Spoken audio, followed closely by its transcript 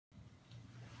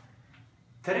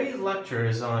Today's lecture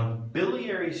is on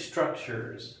biliary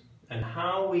structures and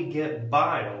how we get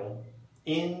bile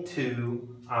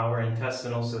into our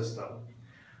intestinal system.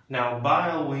 Now,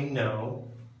 bile, we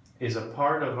know, is a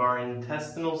part of our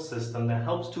intestinal system that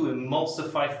helps to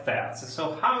emulsify fats.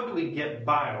 So how do we get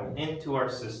bile into our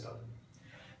system?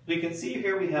 You can see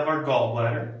here we have our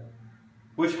gallbladder,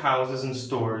 which houses and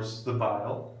stores the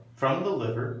bile from the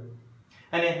liver,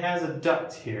 and it has a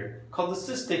duct here called the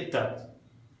cystic duct,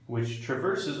 which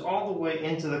traverses all the way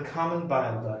into the common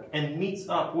bile duct and meets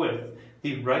up with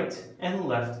the right and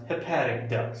left hepatic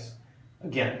ducts,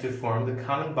 again to form the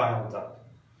common bile duct,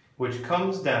 which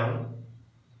comes down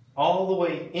all the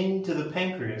way into the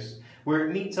pancreas, where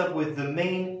it meets up with the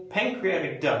main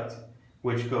pancreatic duct,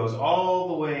 which goes all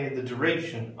the way the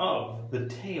duration of the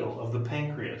tail of the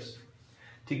pancreas.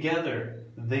 Together,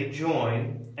 they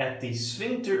join at the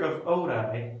sphincter of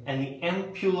Oddi and the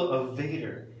ampulla of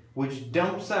Vater, which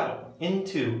dumps out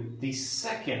into the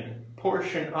second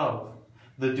portion of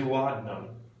the duodenum,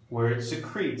 where it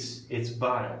secretes its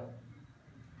bile.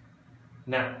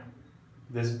 Now,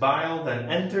 this bile then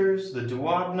enters the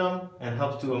duodenum and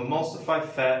helps to emulsify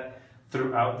fat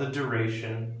throughout the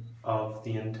duration of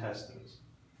the intestines.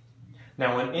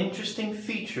 Now, an interesting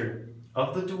feature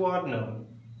of the duodenum,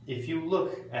 if you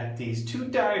look at these two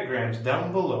diagrams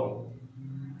down below,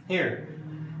 here,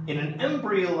 in an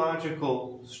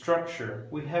embryological structure,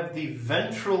 we have the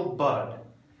ventral bud,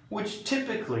 which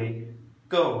typically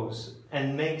goes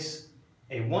and makes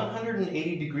a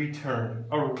 180-degree turn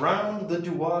around the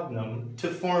duodenum to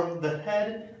form the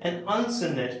head and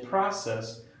uncinate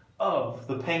process of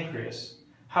the pancreas.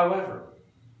 However,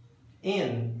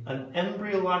 in an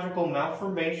embryological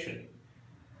malformation,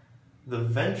 the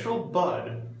ventral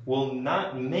bud will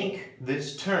not make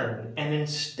this turn and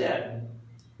instead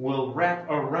will wrap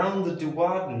around the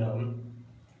duodenum,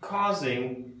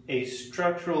 causing a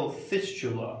structural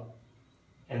fistula.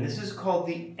 And this is called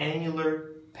the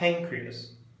annular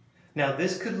pancreas. Now,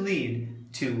 this could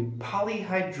lead to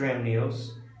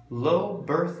polyhydramnios, low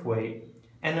birth weight,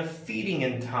 and a feeding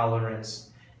intolerance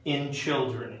in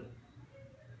children.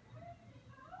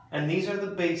 And these are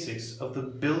the basics of the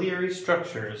biliary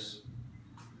structures